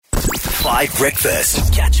5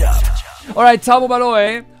 Breakfast. Catch up. All right, Tabo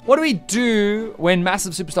Baloy, what do we do when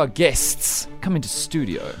massive superstar guests come into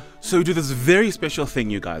studio? So we do this very special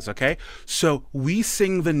thing, you guys, okay? So we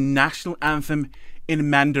sing the national anthem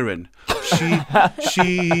in Mandarin. Xi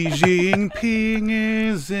Jinping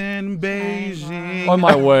is in Beijing. Oh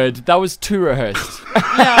my word, that was too rehearsed.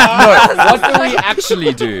 No, what do we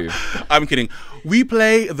actually do? I'm kidding. We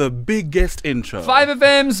play the biggest intro.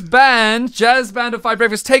 5FM's band, jazz band of 5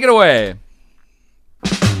 Breakfast, take it away.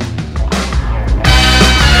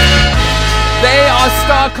 They are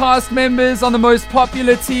star cast members on the most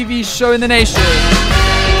popular TV show in the nation.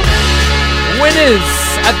 Winners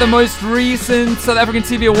at the most recent South African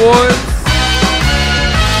TV Awards.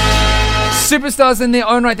 Superstars in their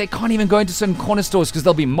own right. They can't even go into certain corner stores because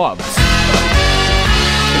they'll be mobbed.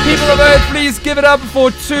 People of Earth, please give it up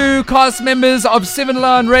for 2 cast members of 7de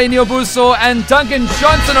LAAN, BUSO and Duncan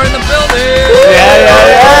Johnson are in the building.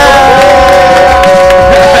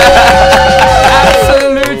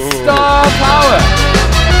 Absolute star power.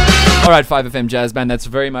 All right, 5FM Jazz Band, that's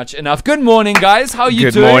very much enough. Good morning, guys. How are you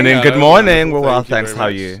doing? Good morning. Well, thanks. How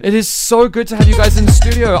are you? It is so good to have you guys in the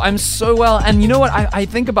studio. I'm so well. And you know what? I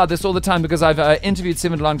think about this all the time because I've interviewed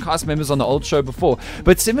 7de LAAN cast members on the old show before.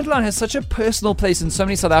 But 7de LAAN has such a personal place in so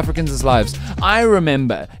many South Africans' lives. I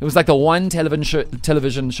remember it was like the one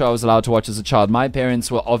television show I was allowed to watch as a child. My parents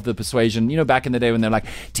were of the persuasion, you know, back in the day when they're like,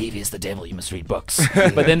 TV is the devil, you must read books.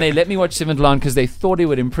 But then they let me watch 7de LAAN because they thought it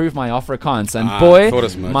would improve my Afrikaans. And boy,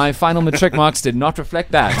 my final matric marks did not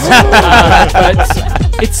reflect that.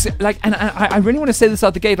 But it's like, and I really want to say this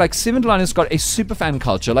out the gate, like 7de LAAN has got a superfan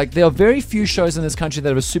culture. Like there are very few shows in this country that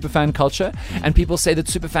have a superfan culture, and people say that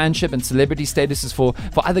superfanship and celebrity status is for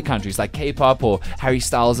other countries like K-pop or Harry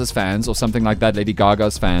Styles' fans or something like that, Lady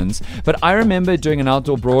Gaga's fans. But I remember doing an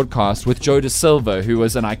outdoor broadcast with Joe De Silva, who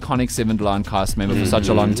was an iconic 7de LAAN cast member for such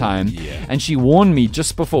a long time, and she warned me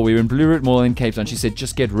just before we were in Blue Route Mall in Cape Town. She said,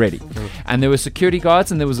 just get ready. And there were security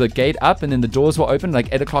guards and there was a gate up and then the doors were open like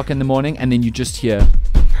 8 o'clock in the morning, and then you just hear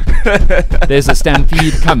there's a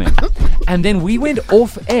stampede coming. And then we went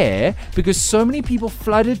off air because so many people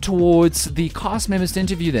flooded towards the cast members to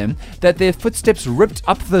interview them that their footsteps ripped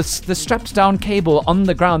up the strapped down cable on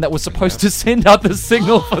the ground that was supposed to send out the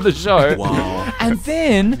signal for the show. Wow. And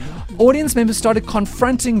then audience members started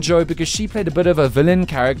confronting Jo because she played a bit of a villain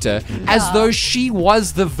character as though she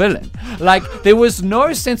was the villain. Like there was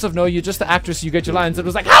no sense of, no, you're just the actress, you get your lines. It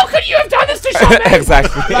was like, how could you have done this to Charmaine?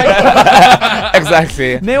 Exactly.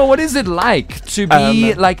 Exactly. Neil, what is it like to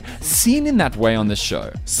be like seen in that way on the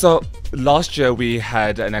show? So last year we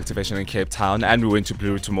had an activation in Cape Town and we went to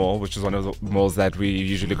Blue Route Mall, which is one of the malls that we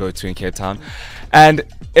usually go to in Cape Town. And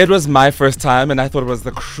it was my first time and I thought it was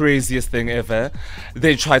the craziest thing ever.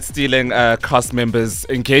 They tried stealing cast members'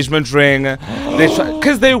 engagement ring.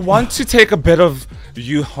 Because they want to take a bit of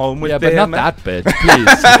you home with them. Yeah, but not that bit,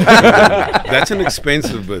 please. That's an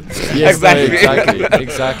expensive bit. Yes,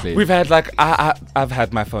 exactly. We've had like, I've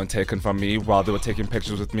had my phone taken from me while they were taking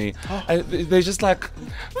pictures with me. They just like,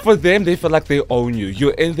 for them, they feel like they own you.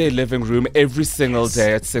 You're in their living room every single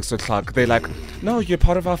day at 6 o'clock. They're like, no, you're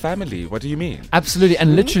part of our family. What do you mean? Absolutely.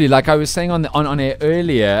 And literally, like I was saying on air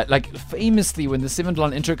earlier, like famously when the 7de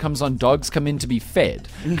LAAN intro comes on, dogs come in to be fed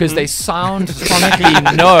because they sound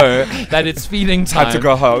sonically know that it's feeding time. To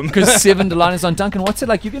go home. Because 7de LAAN is on. Duncan, what's it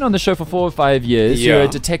like? You've been on the show for 4 or 5 years. Yeah. You're a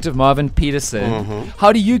detective Marvin Petersen.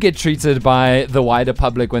 How do you get treated by the wider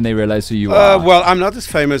public when they realize who you are? Well, I'm not as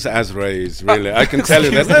famous as Ray is, really. I can tell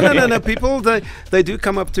you that. No. People, they do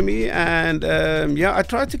come up to me and I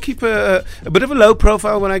try to keep a bit of a low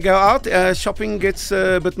profile when I go out. Shopping gets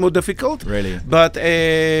a bit more difficult. Really? But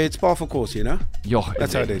it's par for course, you know?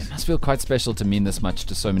 That's how it is. It must feel quite special to mean this much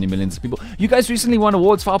to so many millions of people. You guys recently won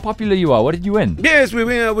awards for how popular you are. What did you win? Yes, we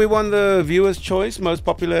won the Viewer's Choice Most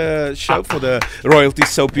Popular Show for the Royalty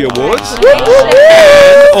Soapy Awards.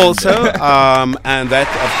 And also, and that,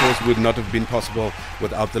 of course, would not have been possible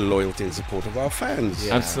without the loyalty and support of our fans.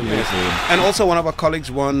 Yeah. Absolutely. And also, one of our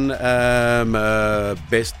colleagues won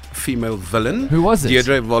Best Female Villain. Who was it?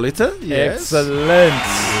 Deirdre Voliter. Yes. Excellent.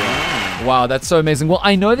 Wow, that's so amazing. Well,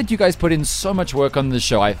 I know that you guys put in so much work on the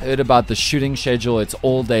show. I've heard about the shooting schedule. It's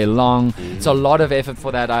all day long. It's a lot of effort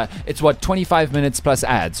for that. It's 25 minutes plus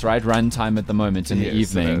ads, right? Run time at the moment in the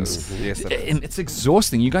evenings. Yes, it's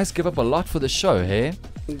exhausting. You guys give up a lot for the show, hey?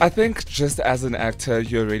 I think just as an actor,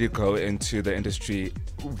 you already go into the industry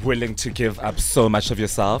willing to give up so much of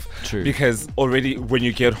yourself. True. Because already when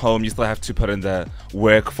you get home, you still have to put in the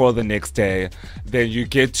work for the next day. Then you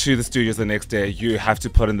get to the studios the next day, you have to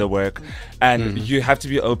put in the work. And you have to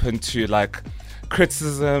be open to like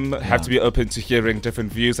criticism, have to be open to hearing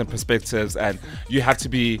different views and perspectives, and you have to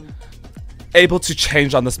be able to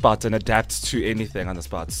change on the spot and adapt to anything on the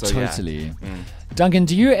spot. So Totally. Yeah. Duncan,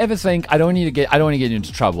 do you ever think I don't want to get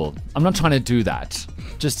into trouble? I'm not trying to do that.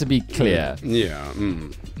 Just to be clear. Yeah.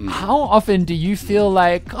 How often do you feel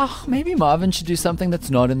like, maybe Marvin should do something that's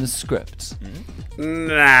not in the script?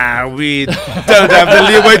 Nah, we don't have the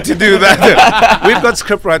leeway to do that. We've got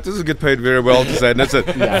script writers who get paid very well to say, that's it.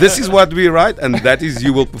 This is what we write, and that is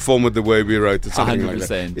you will perform it the way we wrote it. Something 100%. like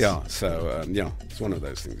that. Yeah, so, it's one of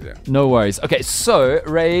those things, yeah. No worries. Okay, so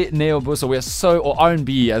Ray Neo BUSO, or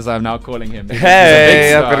R&B as I'm now calling him.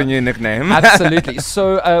 Hey, I've got a new nickname. Absolutely.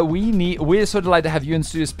 So we're so delighted to have you in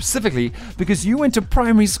studio specifically because you went to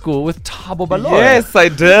primary school with Thabo Baloyi. Yes, I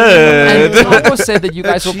did. And Thabo said that you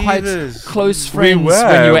guys were quite Achievers. close friends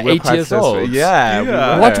when you were 8 quite years close old. friends. Yeah. we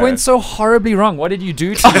Yeah. were. What went so horribly wrong? What did you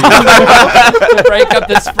do to you to break up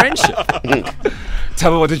this friendship?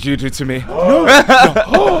 Tell me, what did you do to me?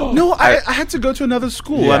 No, I had to go to another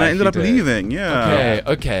school Yeah, and I ended he up did. leaving. Yeah.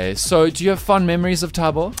 Okay. So do you have fond memories of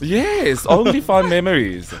Thabo? Yes, only fond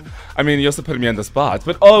memories. I mean, you also put me on the spot,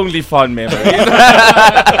 but only fond memories.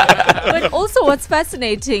 But also, what's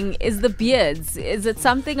fascinating is the beards. Is it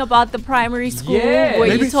something about the primary school Yeah. where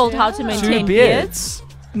Maybe- you told how to maintain Two beards.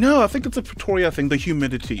 No, I think it's a Pretoria thing, the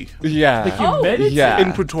humidity Yeah. Humidity? Yeah.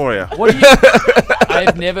 in Pretoria. What do you?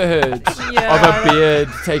 I've never heard of a beard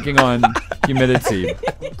taking on humidity.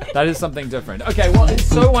 That is something different. Okay, well, it's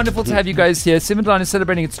so wonderful to have you guys here. 7de LAAN is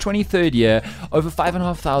celebrating its 23rd year, over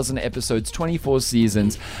 5,500 episodes, 24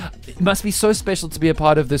 seasons. It must be so special to be a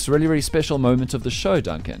part of this really, really special moment of the show,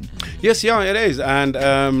 Duncan. Yes, yeah, it is. And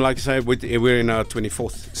like I say, we're in our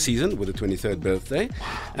 24th season with the 23rd birthday.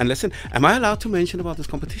 And listen, am I allowed to mention about this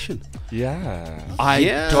competition? Yeah. I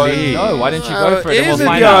Yeah. don't know. Why don't you go for it? And Is we'll it?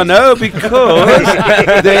 find Yeah, out. no,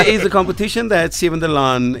 because there is a competition that 7de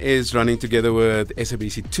LAAN is running together with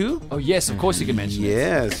SABC2. Oh, yes, of course you can mention it.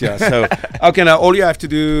 Yes, yeah. So, okay, now all you have to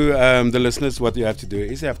do, the listeners, what you have to do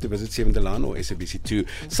is you have to visit 7de LAAN or SABC2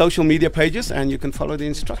 social media pages, and you can follow the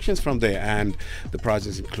instructions from there. And the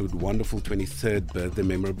prizes include wonderful 23rd birthday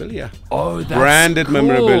memorabilia. Oh, that's Branded cool.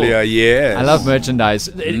 memorabilia, yes. I love merchandise.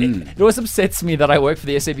 It always upsets me that I work for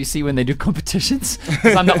the SABC when they do competitions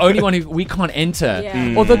because I'm the only one who we can't enter.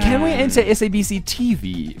 Yeah. Although, can we enter SABC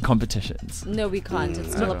TV competitions? No, we can't.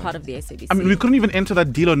 It's still a part of the SABC. I mean, we couldn't even enter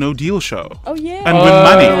that Deal or No Deal show oh, yeah. and win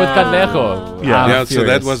money. with Katlejo. Yeah. Yeah, so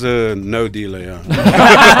that was a no dealer, yeah.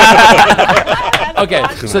 Okay,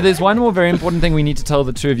 so there's one more very important thing we need to tell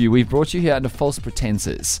the two of you. We've brought you here under false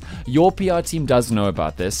pretenses. Your PR team does know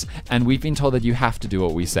about this, and we've been told that you have to do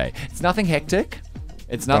what we say. It's nothing hectic.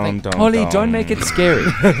 It's nothing. Holly, don't make it scary.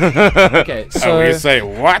 Okay, so we say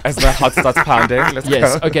what? As my heart starts pounding. Let's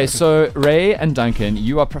yes. go. Okay, so Ray and Duncan,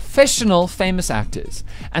 you are professional, famous actors.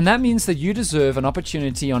 And that means that you deserve an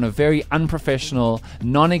opportunity on a very unprofessional,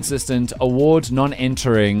 non-existent, award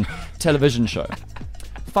non-entering television show.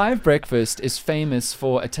 Five Breakfast is famous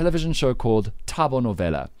for a television show called Thabo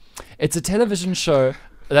Novela. It's a television show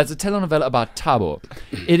that's a telenovela about Thabo.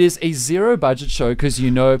 It is a zero budget show because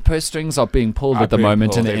purse strings are being pulled at the being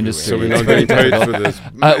moment in pulled the everywhere. industry. So we're It's not very getting paid terrible. for this.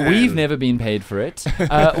 We've Man. never been paid for it.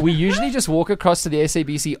 We usually just walk across to the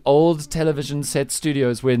SABC old television set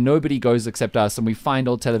studios where nobody goes except us, and we find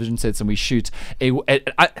old television sets and we shoot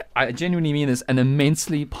I genuinely mean this, an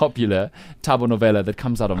immensely popular Thabo Novela that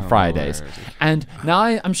comes out on Fridays. And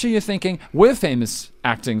now I'm sure you're thinking, we're famous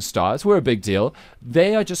acting stars, we're a big deal.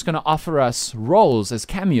 They are just going to offer us roles as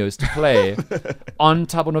cameos to play on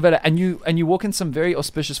Thabo Novela, and you walk in some very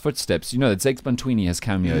auspicious footsteps. You know that Zakes Bantwini has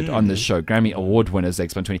cameoed on this show. Grammy Award winner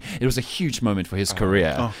Zakes Bantwini. It was a huge moment for his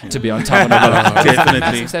career to be on Thabo Novela. Definitely.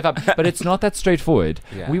 Massive step up. But it's not that straightforward.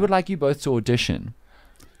 Yeah. We would like you both to audition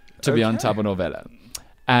to be on Thabo Novela.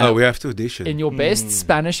 We have to audition. In your best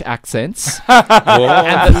Spanish accents, Oh.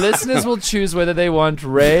 and the listeners will choose whether they want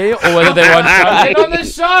Ray or whether they want Duncan on the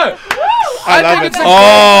show. I love it.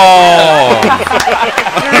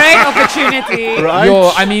 Great opportunity.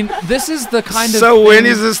 Right? I mean, this is the kind of So when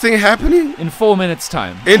thing is this thing happening? in 4 minutes'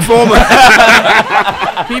 time. Informal.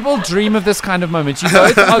 People dream of this kind of moment. You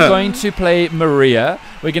both are going to play Maria.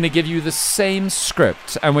 We're going to give you the same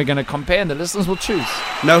script, and we're going to compare, and the listeners will choose.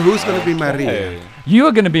 Now who's going to be Maria? You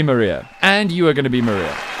are going to be Maria, and you are going to be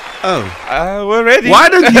Maria. Oh. We're ready. Why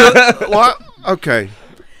don't you... What? Okay.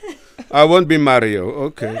 I won't be Mario.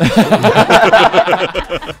 Okay.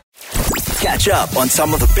 Catch up on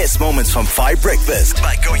some of the best moments from 5 Breakfast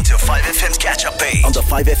by going to 5FM's catch-up page on the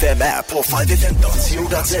 5FM app or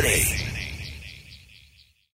 5FM.co.za.